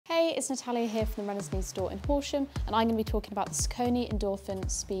Hey, it's Natalia here from the Runner's Knee store in Horsham, and I'm going to be talking about the Saucony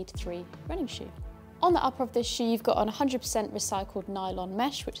Endorphin Speed 3 running shoe. On the upper of this shoe, you've got an 100% recycled nylon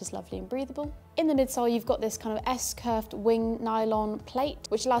mesh, which is lovely and breathable. In the midsole, you've got this kind of S-curved wing nylon plate,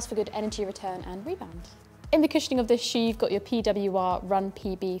 which allows for good energy return and rebound. In the cushioning of this shoe, you've got your PWR Run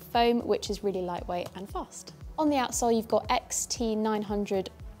PB foam, which is really lightweight and fast. On the outsole, you've got XT900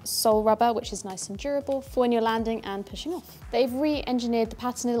 sole rubber, which is nice and durable for when you're landing and pushing off. They've re-engineered the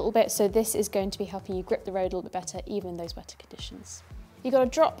pattern a little bit, so this is going to be helping you grip the road a little bit better, even in those wetter conditions. You've got a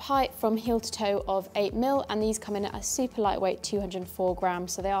drop height from heel to toe of 8mm, and these come in at a super lightweight 204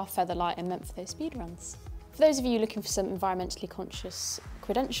 grams, so they are feather light and meant for those speed runs. For those of you looking for some environmentally conscious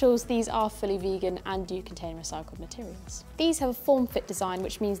credentials, these are fully vegan and do contain recycled materials. These have a form-fit design,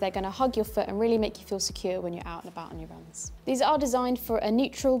 which means they're going to hug your foot and really make you feel secure when you're out and about on your runs. These are designed for a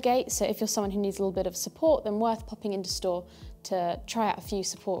neutral gait, so if you're someone who needs a little bit of support, then worth popping into store to try out a few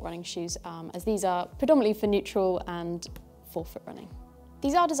support running shoes, as these are predominantly for neutral and forefoot running.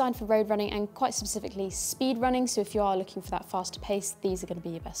 These are designed for road running and quite specifically speed running, so if you are looking for that faster pace, these are going to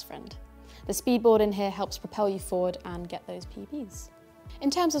be your best friend. The speed board in here helps propel you forward and get those PBs.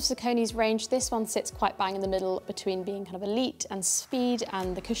 In terms of Saucony's range, this one sits quite bang in the middle between being kind of elite and speed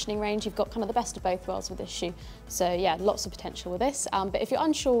and the cushioning range. You've got kind of the best of both worlds with this shoe. So yeah, lots of potential with this. But if you're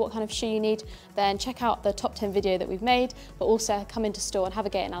unsure what kind of shoe you need, then check out the top 10 video that we've made, but also come into store and have a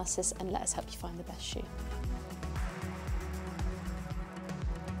gait analysis and let us help you find the best shoe.